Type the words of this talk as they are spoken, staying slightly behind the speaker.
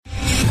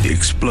The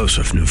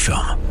explosive new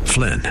film,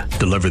 Flynn,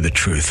 deliver the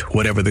truth,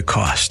 whatever the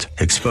cost,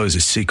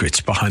 exposes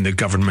secrets behind the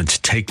government's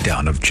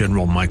takedown of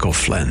General Michael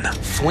Flynn.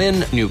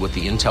 Flynn knew what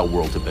the intel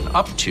world had been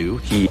up to.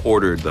 He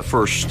ordered the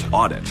first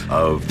audit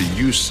of the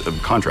use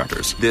of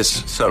contractors.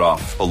 This set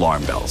off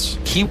alarm bells.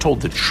 He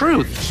told the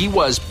truth. He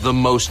was the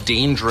most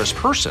dangerous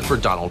person for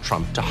Donald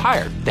Trump to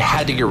hire. They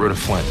had to get rid of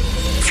Flynn.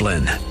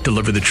 Flynn,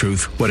 deliver the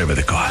truth, whatever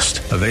the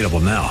cost. Available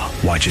now.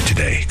 Watch it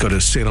today. Go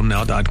to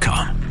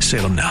salemnow.com.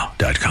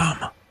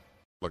 salemnow.com.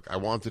 Look, I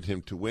wanted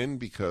him to win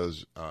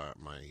because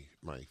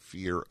my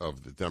fear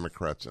of the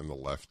Democrats and the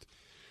left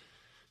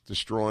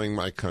destroying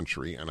my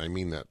country, and I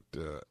mean that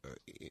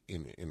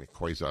in a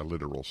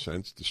quasi-literal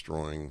sense,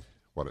 destroying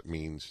what it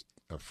means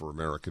for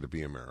America to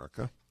be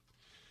America,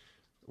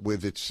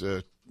 with its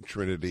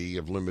trinity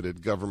of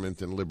limited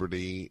government and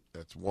liberty,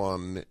 that's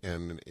one,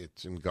 and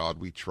it's in God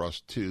we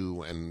trust,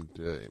 two,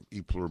 and e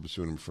pluribus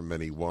unum from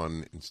many,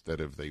 one, instead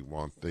of they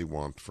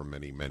want from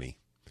many, many,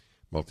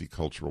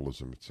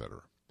 multiculturalism,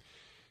 etc.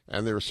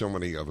 And there are so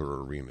many other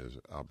arenas,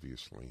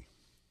 obviously,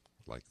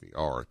 like the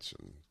arts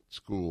and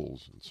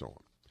schools and so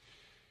on.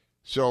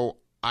 So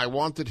I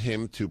wanted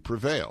him to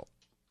prevail.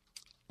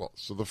 Well,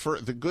 so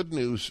the good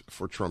news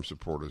for Trump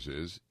supporters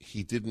is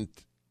he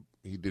didn't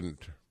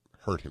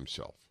hurt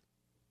himself.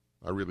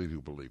 I really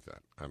do believe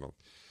that. I don't.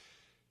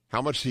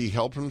 How much he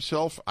helped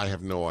himself, I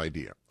have no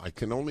idea. I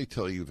can only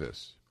tell you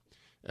this,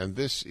 and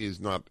this is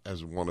not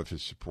as one of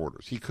his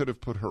supporters. He could have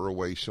put her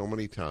away so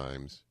many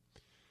times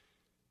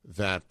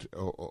that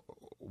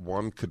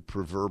one could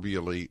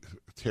proverbially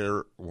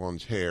tear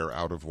one's hair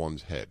out of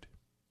one's head.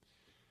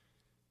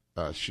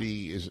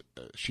 She's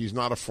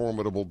not a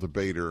formidable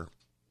debater,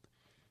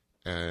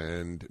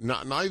 and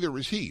neither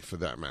is he, for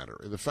that matter.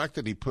 The fact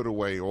that he put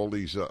away all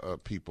these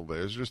people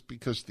there is just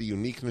because the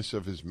uniqueness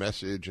of his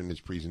message and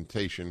his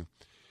presentation.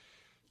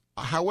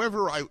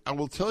 However, I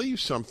will tell you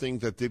something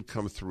that did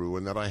come through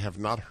and that I have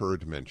not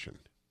heard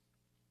mentioned.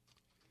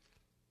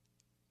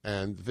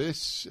 And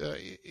this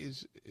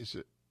is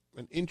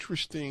an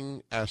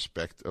interesting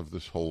aspect of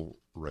this whole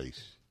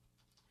race.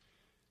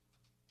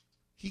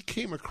 He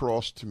came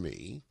across to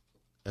me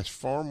as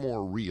far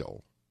more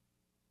real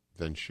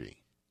than she.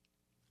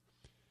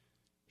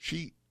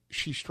 She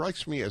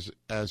strikes me as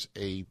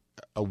a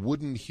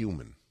wooden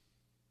human.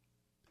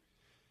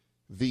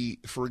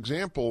 For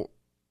example,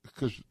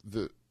 because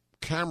the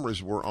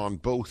cameras were on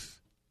both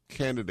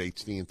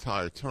candidates the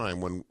entire time.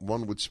 When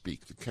one would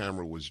speak, the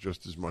camera was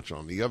just as much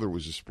on. The other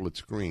was a split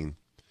screen.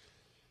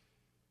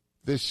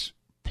 This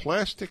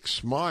plastic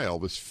smile,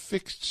 this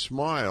fixed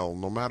smile,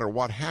 no matter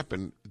what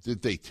happened,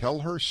 did they tell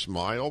her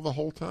smile the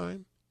whole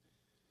time?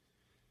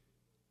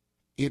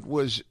 It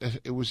was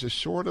a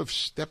sort of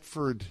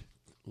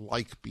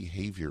Stepford-like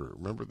behavior.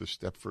 Remember the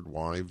Stepford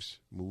Wives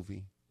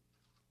movie?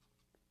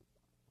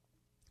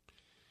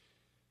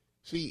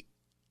 See,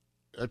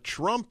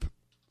 Trump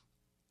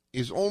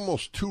is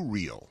almost too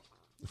real.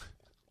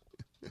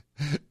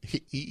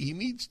 He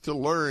needs to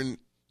learn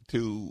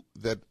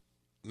that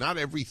not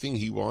everything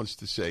he wants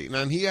to say,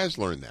 and he has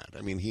learned that.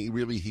 I mean,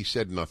 he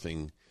said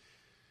nothing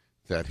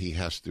that he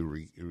has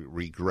to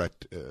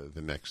regret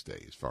the next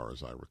day, as far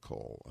as I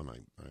recall. And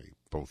I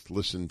both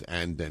listened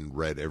and then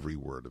read every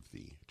word of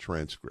the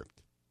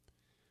transcript.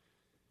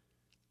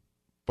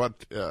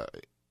 But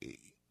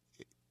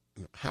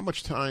how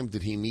much time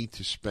did he need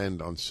to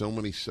spend on so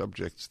many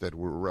subjects that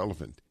were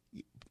relevant?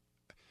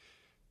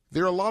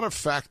 There are a lot of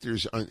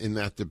factors in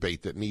that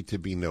debate that need to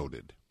be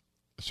noted.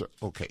 So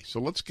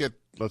let's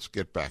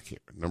get back here.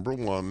 Number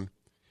one,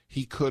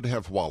 he could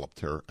have walloped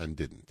her and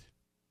didn't.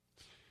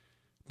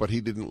 But he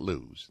didn't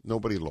lose.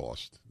 Nobody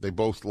lost. They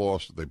both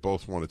lost. They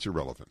both won. It's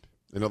irrelevant.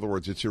 In other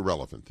words, it's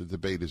irrelevant. The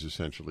debate is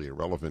essentially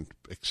irrelevant,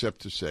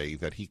 except to say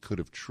that he could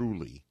have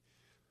truly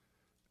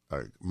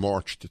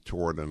marched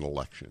toward an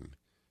election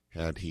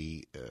had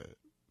he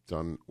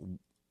done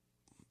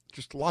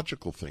just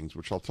logical things,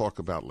 which I'll talk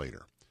about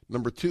later.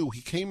 Number two,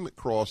 he came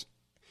across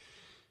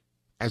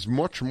as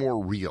much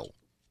more real.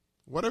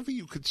 Whatever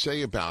you could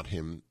say about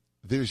him,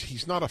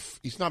 he's not a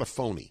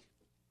phony.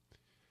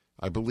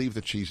 I believe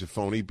that she's a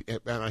phony,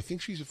 and I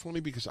think she's a phony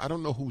because I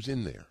don't know who's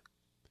in there.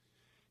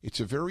 It's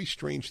a very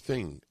strange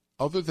thing.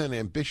 Other than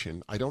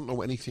ambition, I don't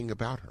know anything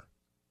about her.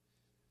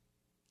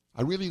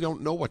 I really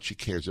don't know what she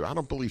cares about. I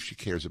don't believe she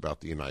cares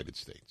about the United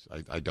States.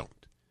 I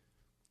don't.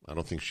 I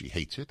don't think she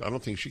hates it. I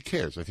don't think she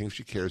cares. I think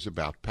she cares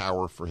about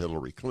power for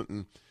Hillary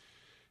Clinton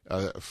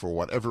for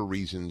whatever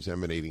reasons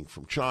emanating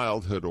from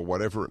childhood or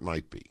whatever it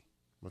might be.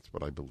 That's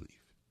what I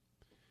believe.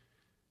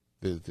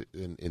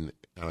 And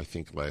I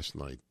think last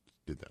night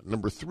did that.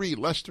 Number three,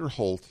 Lester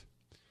Holt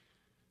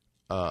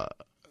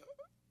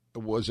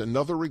was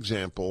another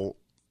example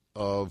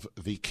of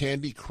the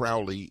Candy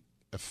Crowley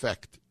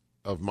effect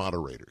of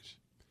moderators.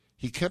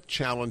 He kept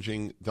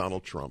challenging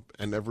Donald Trump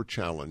and never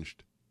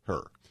challenged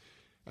her.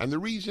 And the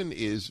reason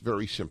is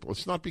very simple.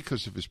 It's not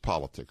because of his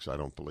politics, I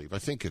don't believe. I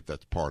think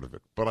that's part of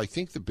it. But I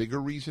think the bigger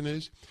reason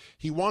is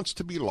he wants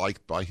to be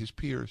liked by his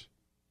peers.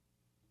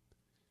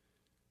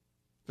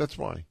 That's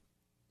why.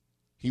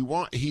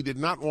 He did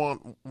not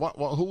want.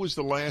 Who was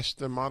the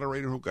last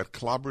moderator who got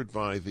clobbered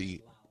by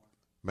the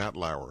Matt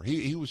Lauer?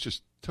 He was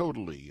just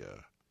totally.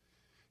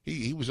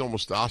 He was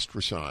almost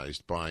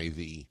ostracized by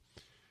the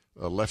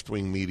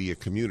left-wing media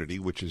community,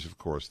 which is, of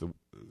course,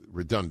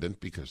 redundant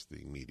because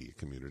the media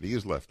community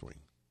is left-wing.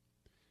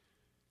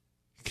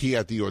 He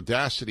had the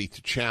audacity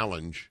to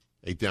challenge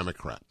a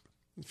Democrat.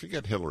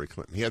 Forget Hillary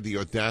Clinton. He had the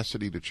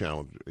audacity to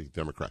challenge a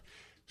Democrat.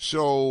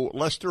 So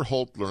Lester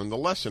Holt learned the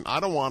lesson. I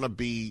don't want to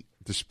be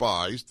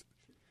despised.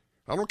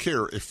 I don't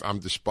care if I'm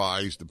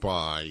despised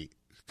by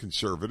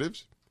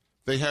conservatives.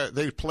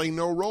 They play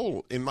no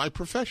role in my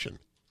profession.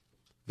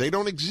 They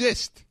don't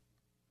exist.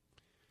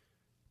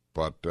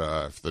 But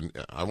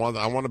I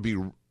want to be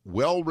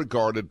well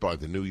regarded by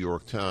the New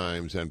York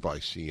Times and by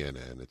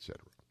CNN,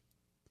 etc.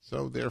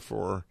 So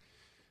therefore,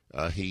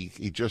 he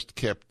just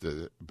kept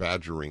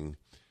badgering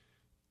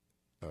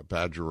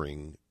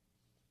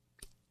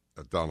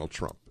Donald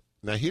Trump.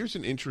 Now here's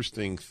an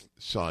interesting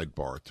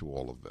sidebar to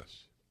all of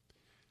this.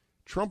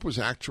 Trump was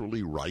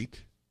actually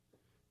right,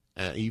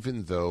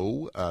 even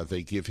though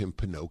they give him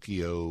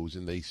Pinocchios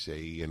and they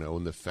say,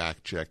 in the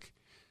fact check.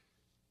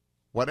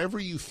 Whatever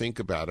you think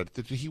about it,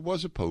 that he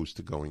was opposed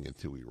to going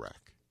into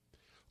Iraq.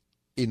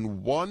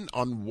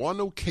 On one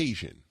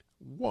occasion,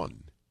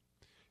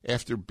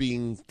 after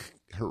being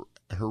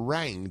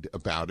harangued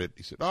about it,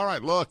 he said, all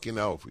right, look,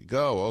 if we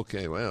go,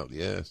 okay, well,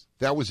 yes.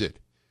 That was it.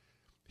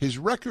 His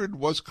record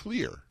was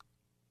clear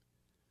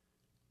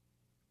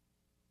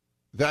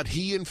that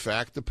he, in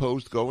fact,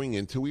 opposed going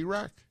into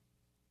Iraq.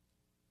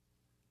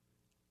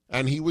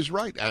 And he was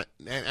right.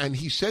 And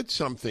he said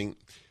something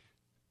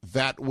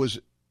that was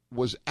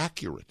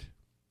accurate.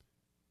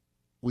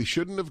 We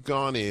shouldn't have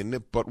gone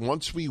in, but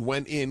once we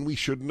went in, we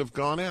shouldn't have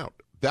gone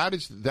out. That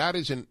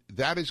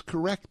is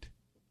correct.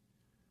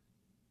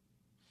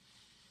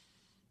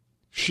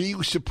 She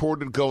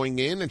supported going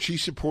in, and she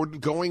supported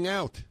going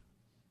out.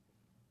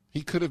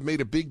 He could have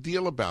made a big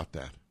deal about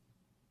that.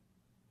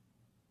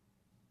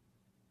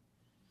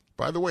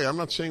 By the way, I'm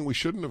not saying we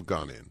shouldn't have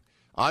gone in.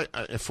 I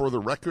for the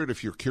record,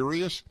 if you're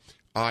curious,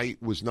 I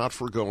was not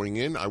for going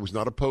in. I was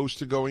not opposed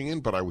to going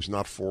in, but I was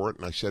not for it,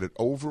 and I said it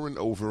over and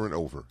over and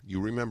over.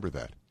 You remember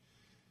that.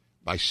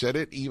 I said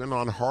it even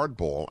on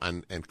Hardball,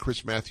 and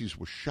Chris Matthews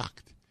was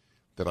shocked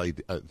that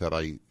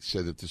I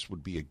said that this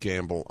would be a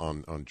gamble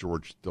on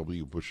George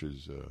W.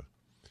 Bush's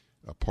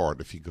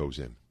part if he goes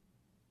in.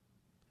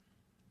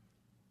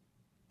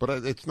 But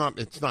it's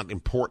not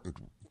important,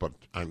 but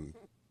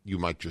you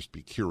might just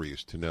be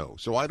curious to know.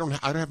 So I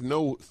have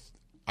no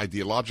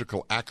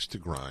ideological axe to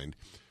grind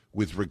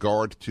with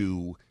regard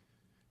to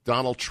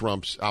Donald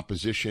Trump's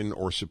opposition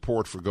or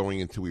support for going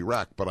into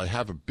Iraq, but I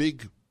have a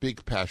big,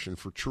 big passion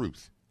for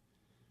truth.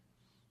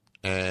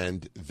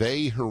 And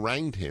they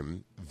harangued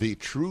him. The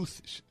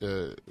truth,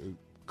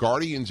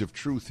 guardians of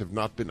truth have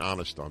not been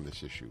honest on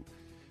this issue.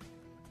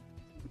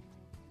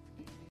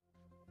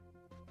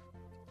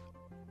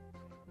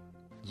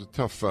 It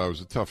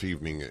was a tough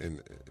evening,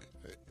 and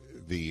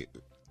you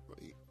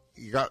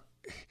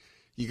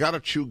got to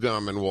chew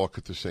gum and walk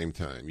at the same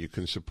time. You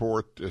can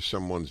support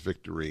someone's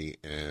victory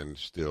and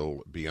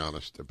still be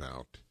honest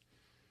about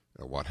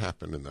what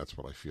happened, and that's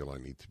what I feel I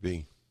need to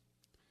be.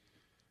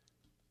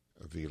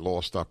 The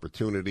lost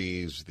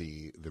opportunities,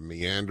 the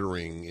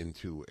meandering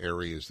into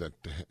areas that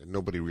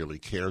nobody really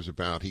cares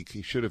about.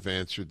 He should have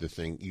answered the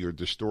thing. You're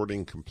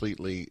distorting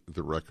completely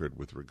the record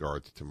with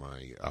regards to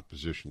my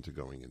opposition to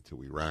going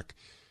into Iraq.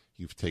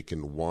 You've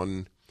taken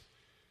one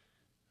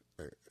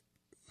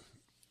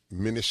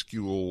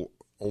minuscule,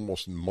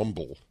 almost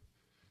mumble,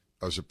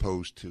 as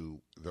opposed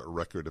to the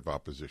record of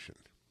opposition.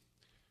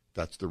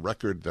 That's the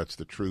record. That's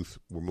the truth.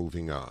 We're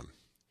moving on.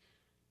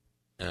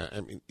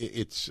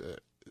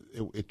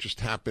 It just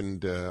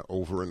happened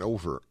over and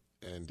over,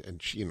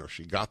 and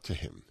she got to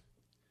him,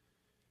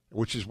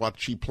 which is what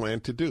she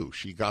planned to do.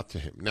 She got to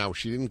him. Now,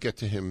 she didn't get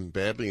to him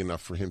badly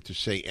enough for him to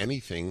say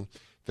anything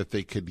that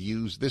they could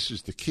use. This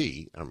is the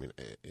key. I mean,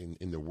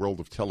 in the world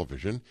of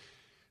television,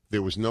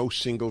 there was no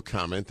single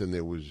comment, and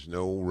there was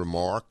no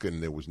remark,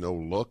 and there was no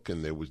look,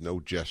 and there was no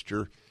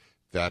gesture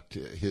that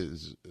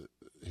his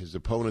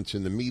opponents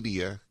in the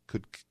media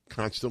could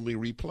constantly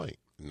replay.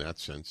 In that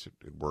sense,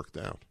 it worked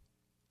out.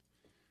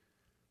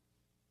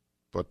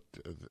 But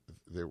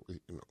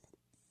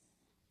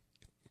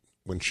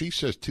when she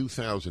says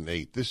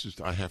 2008,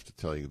 I have to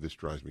tell you, this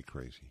drives me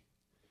crazy.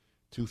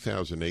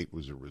 2008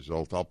 was a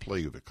result. I'll play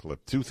you the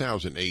clip.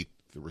 2008,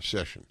 the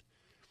recession,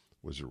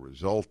 was a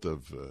result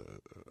of,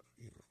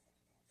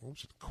 what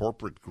was it,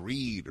 corporate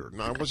greed?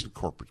 No, it wasn't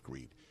corporate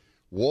greed.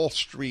 Wall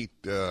Street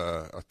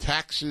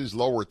taxes,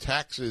 lower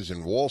taxes,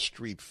 and Wall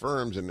Street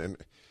firms. And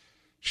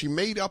she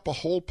made up a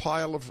whole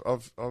pile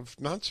of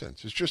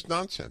nonsense. It's just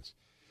nonsense.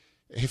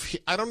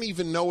 I don't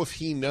even know if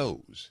he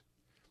knows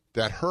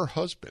that her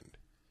husband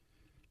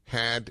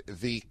had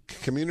the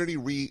Community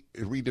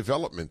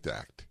Redevelopment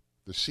Act,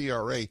 the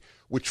CRA,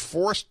 which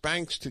forced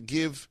banks to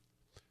give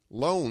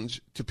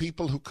loans to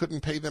people who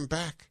couldn't pay them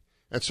back.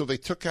 And so they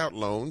took out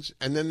loans,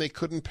 and then they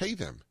couldn't pay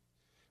them.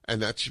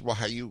 And that's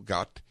how you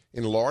got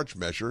in large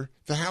measure,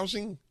 the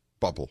housing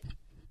bubble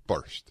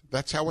burst.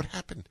 That's how it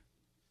happened.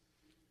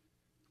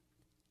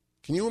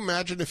 Can you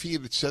imagine if he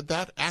had said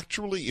that?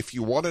 Actually, if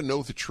you want to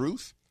know the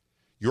truth,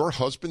 your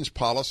husband's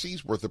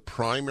policies were the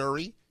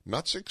primary,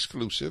 not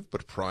exclusive,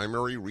 but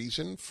primary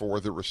reason for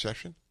the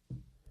recession?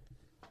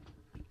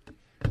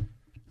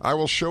 I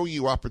will show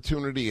you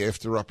opportunity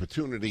after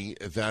opportunity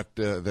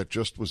that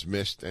just was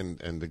missed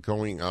and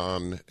going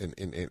on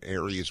in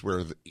areas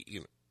where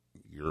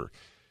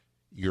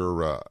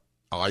your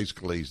eyes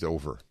glazed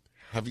over.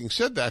 Having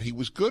said that, he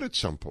was good at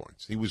some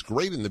points. He was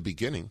great in the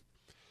beginning.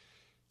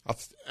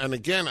 And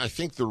again, I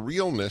think the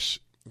realness,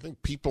 I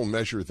think people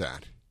measure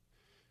that.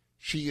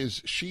 She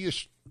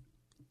is.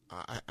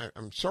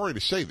 I'm sorry to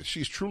say this.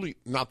 She's truly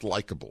not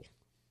likable.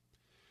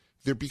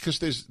 Because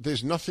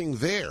there's nothing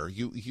there.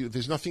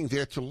 There's nothing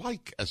there to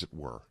like, as it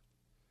were.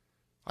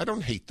 I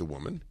don't hate the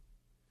woman.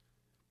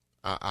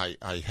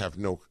 I have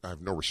no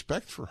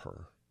respect for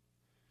her.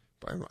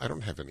 But I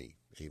don't have any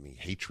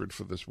hatred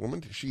for this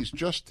woman. She's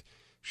just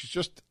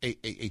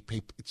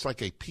it's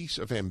like a piece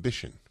of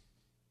ambition,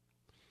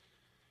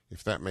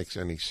 if that makes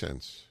any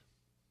sense.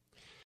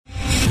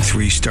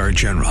 3-star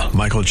General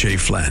Michael J.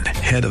 Flynn,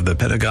 head of the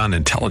Pentagon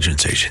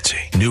Intelligence Agency,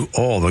 knew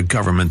all the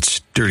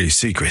government's dirty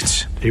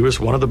secrets. He was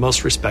one of the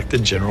most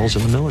respected generals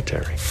in the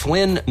military.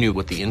 Flynn knew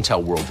what the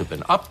intel world had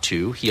been up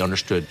to. He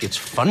understood its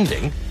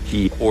funding.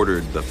 He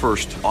ordered the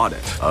first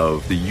audit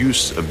of the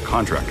use of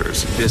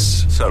contractors.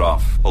 This set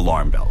off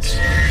alarm bells.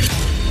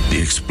 The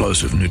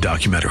explosive new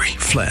documentary,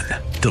 Flynn,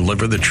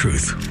 Deliver the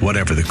Truth,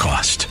 Whatever the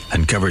Cost,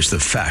 uncovers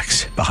the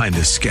facts behind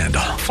this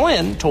scandal.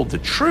 Flynn told the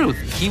truth.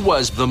 He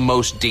was the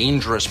most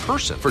dangerous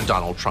person for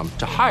Donald Trump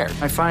to hire.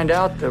 I find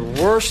out the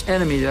worst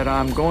enemy that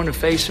I'm going to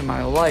face in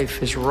my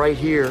life is right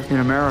here in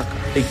America.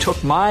 They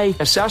took my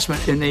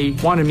assessment and they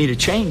wanted me to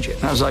change it.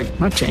 And I was like, I'm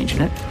not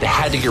changing it. They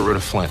had to get rid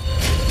of Flynn.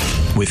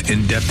 With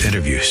in-depth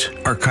interviews,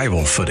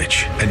 archival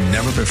footage, and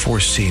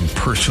never-before-seen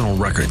personal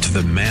records of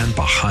the man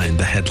behind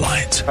the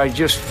headlines. I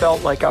just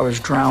felt like I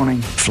was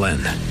drowning. Flynn,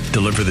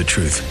 Deliver the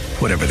Truth,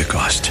 Whatever the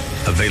Cost.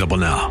 Available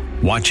now.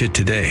 Watch it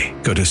today.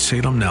 Go to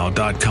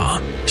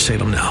salemnow.com.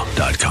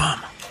 salemnow.com.